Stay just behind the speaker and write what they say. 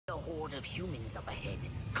horde of humans up ahead,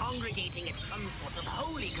 congregating at some sort of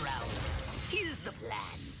holy ground. Here's the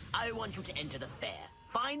plan. I want you to enter the fair,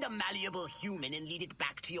 find a malleable human and lead it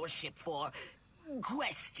back to your ship for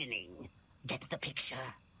questioning. Get the picture?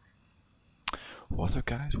 What's up,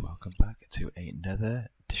 guys? Welcome back to another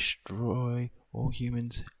Destroy All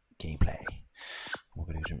Humans gameplay. We're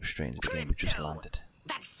going to jump straight into the game. We just landed.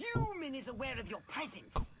 That human is aware of your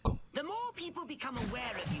presence. Go. The more people become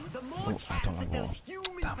aware of you, the more chance that those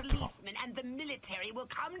human policemen and the military will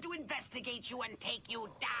come to investigate you and take you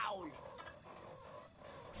down.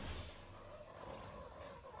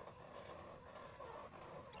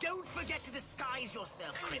 Don't forget to disguise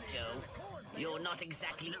yourself, Crypto. You're not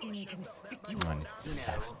exactly inconspicuous, you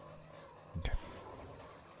know. Okay.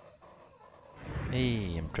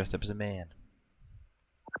 Hey, I'm dressed up as a man.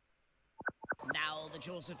 Now that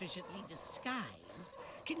you're sufficiently disguised,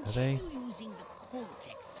 continue using the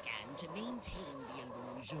Cortex scan to maintain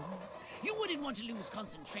the illusion. You wouldn't want to lose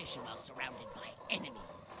concentration while surrounded by enemies.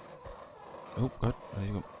 Oh, God. There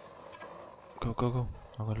you go. Go.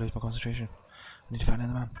 I'm going to lose my concentration. I need to find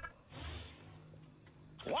another man.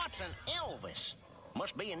 What's an Elvis?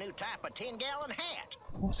 Must be a new type of 10-gallon hat.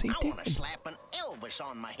 What's he I doing? want to slap an Elvis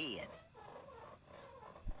on my head.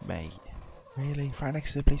 Mate. Really? Right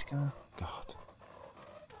next to the police car? God.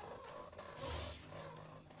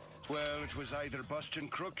 Well, it was either busting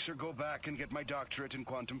crooks or go back and get my doctorate in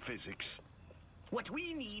quantum physics. What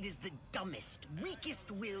we need is the dumbest,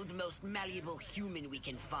 weakest-willed, most malleable human we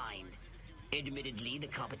can find. Admittedly, the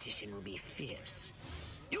competition will be fierce.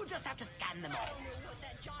 You just have to scan them all.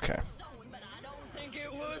 Okay. I don't think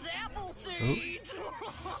it was apple seeds.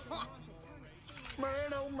 Man,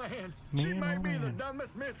 oh man, she may be the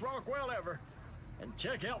dumbest Miss Rockwell ever. And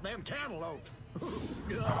check out them cantaloupes.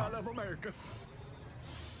 God, I love America.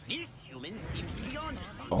 This human seems to be onto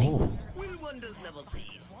something. Oh. Will wonders never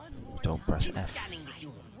cease. Don't press Keep F. scanning the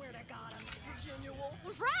humans. Virginia Woolf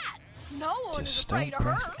was right. No one is Just afraid don't of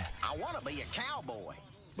her. press F. I want to be a cowboy.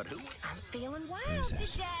 But who? I'm feeling wild Who's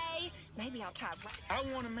this? today. Maybe I'll try. I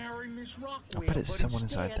want to marry Miss Rockwell. I bet it's but someone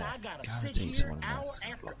inside instead there. I gotta Guarantee sit here someone in there hour that's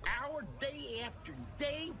gonna after block. hour, day after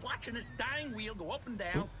day, watching this dang wheel go up and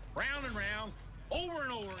down, round and round, over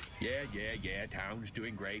and over. Yeah. Town's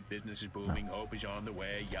doing great. Business is booming. Hope is on the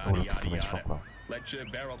way. Oh, Yada, look yada, for Miss yada. Rockwell. Let's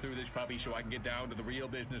barrel through this puppy so I can get down to the real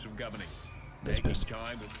business of governing. This Taking business.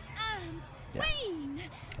 time with... Yeah. Queen!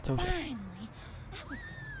 I told you. Finally. I was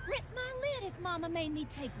gonna rip my lid if Mama made me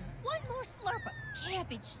take one more slurp of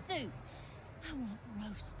cabbage soup. I want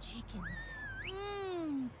roast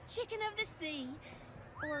chicken. Chicken of the sea.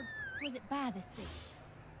 Or was it by the sea?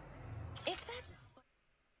 If that's...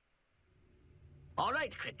 All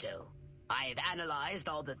right, Crypto. I've analyzed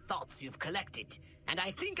all the thoughts you've collected, and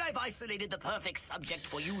I think I've isolated the perfect subject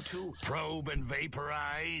for you to... Probe and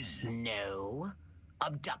vaporize? No.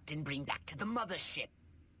 Abduct and bring back to the mothership.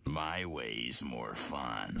 My way's more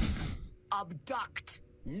fun. Abduct,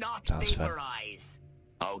 not Sounds fun. vaporize.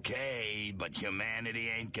 Okay, but humanity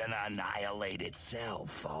ain't gonna annihilate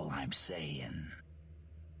itself, all I'm saying.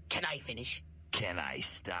 Can I finish? Can I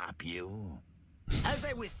stop you? As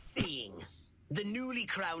I was saying, the newly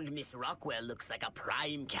crowned Miss Rockwell looks like a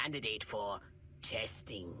prime candidate for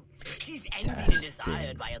testing. She's envied and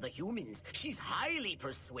desired by other humans. She's highly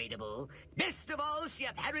persuadable. Best of all, she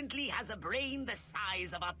apparently has a brain the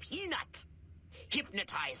size of a peanut.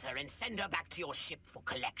 Hypnotize her and send her back to your ship for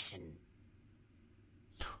collection.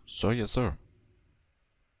 So, yes, sir.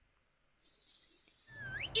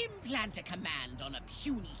 Implant a command on a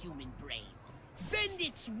puny human brain. Bend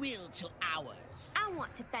its will to ours. I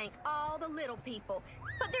want to thank all the little people,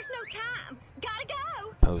 but there's no time. Gotta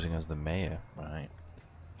go. Posing as the mayor, right?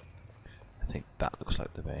 I think that looks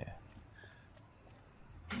like the mayor.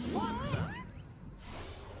 What?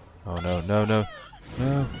 Oh no. No.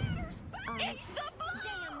 It's the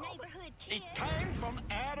damn neighborhood kid. It came from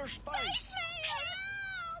outer space. Save me!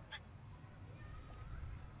 Help!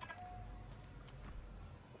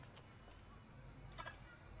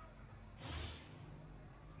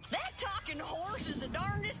 That talking horse is the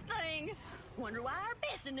darndest thing. Wonder why our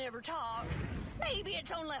Bessie never talks. Maybe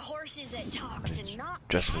it's only horses that talks and not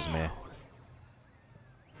Dress up as mayor. cows.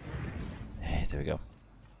 Hey, there we go.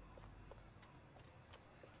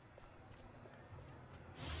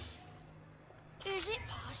 Is it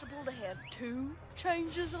possible to have two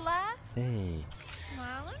changes of life? Hey.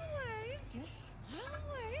 Smile and wave. Just smile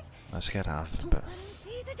and wave. I was scared half, Don't but let 'em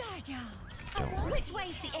see the dojo. Don't worry. Which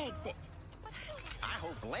way's the exit? I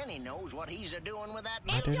hope Lenny knows what he's a-doing with that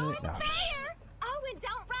I mountain. don't know. No, just There. Oh, and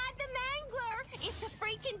don't ride the mangler. It's a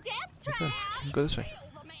freaking death go. trap. Go this way.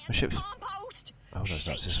 My ship's. Compost. Oh no, it's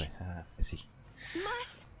not this way. I see.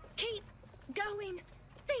 Must keep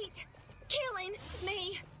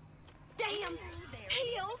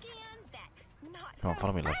Come on,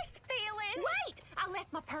 follow me, love. First feeling. Wait! I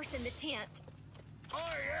left my purse in the tent.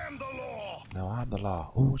 I am the law. No, I'm the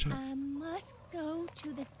law. Oh, watch out. I must go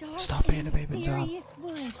to the dark Stop being and a baby, Tom. mysterious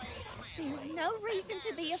woods. There's no reason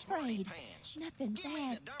to be afraid. Nothing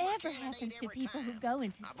bad ever happens to people who go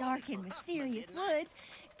into dark and mysterious woods.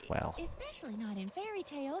 Well. Especially not in fairy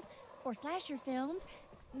tales or slasher films.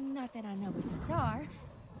 Not that I know what those are.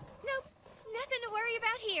 Nope, nothing to worry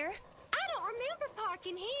about here. I don't remember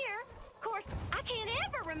parking here. Of course, I can't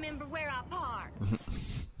ever remember where I parked.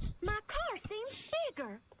 My car seems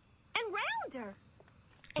bigger and rounder.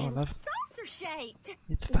 Oh, And love. saucer-shaped.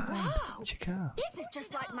 It's fine. Whoa. It's your car. This is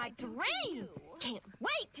just like my dream. Can't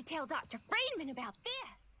wait to tell Dr. Friedman about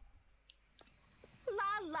this.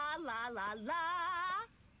 La la la la la.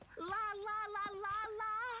 La la la la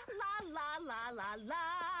la. La la la la la.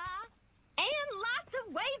 And lots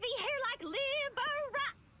of wavy hair like Libera.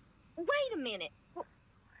 Wait a minute.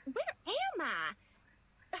 Where am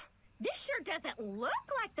I? This sure doesn't look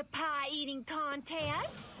like the pie-eating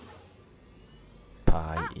contest.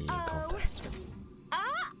 Pie eating contest.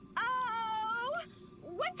 Uh-oh!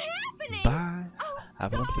 What's happening? Bye. Oh,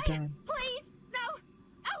 Have a wonderful God, time. Please, no.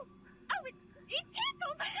 Oh, it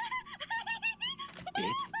tickles.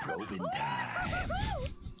 It's probing time.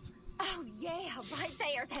 Oh, yeah, right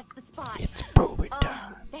there. That's the spot. It's probing Oh,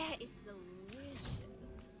 time. that is delicious.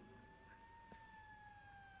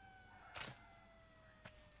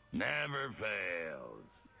 Never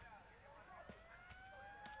fails.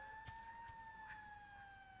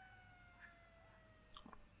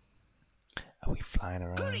 Are we flying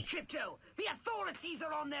Hurry, around? Crypto! The authorities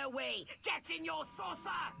are on their way! Get in your saucer!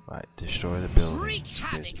 Right, destroy the building. Wreak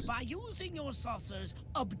havoc by using your saucer's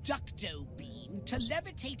abducto beam to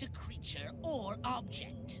levitate a creature or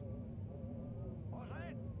object.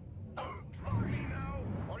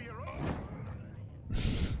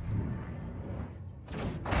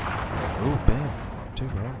 Oh, bam. 2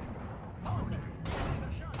 for 1.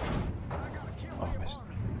 Oh, I missed.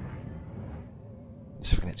 Let's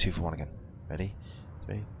see if we can hit 2 for 1 again. Ready?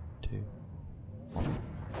 3, 2, 1.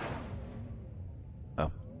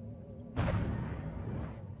 Oh.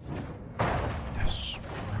 Yes.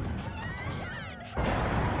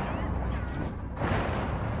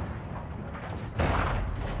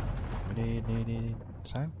 Need.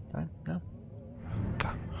 Sign? No? Go.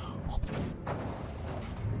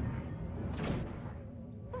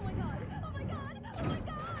 Oh my god! Oh my god! Oh my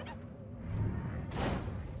god!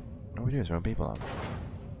 What are we doing? Throw people on.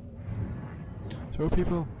 Throw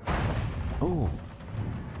people! Oh!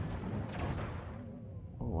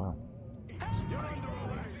 Oh, wow.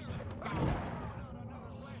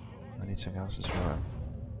 I need something else to throw out.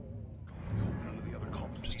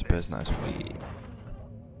 Just a person that's weed.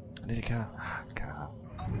 I need a car. Car.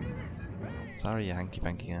 Sorry, you hanky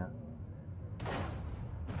panky car.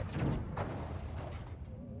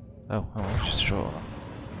 Oh, let's just throw it.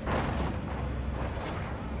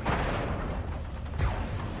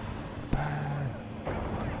 Burn!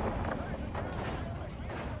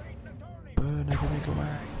 Burn everything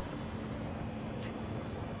away!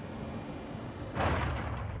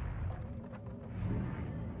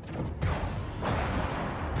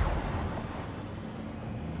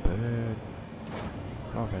 Burn!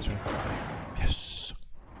 Oh, guys, right. Yes!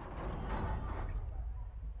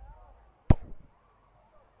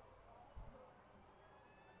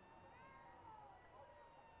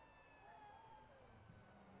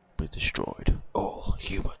 We destroyed all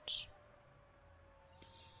humans.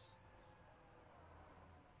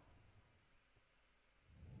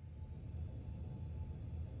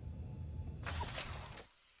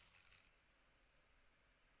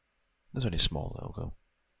 There's only a small logo.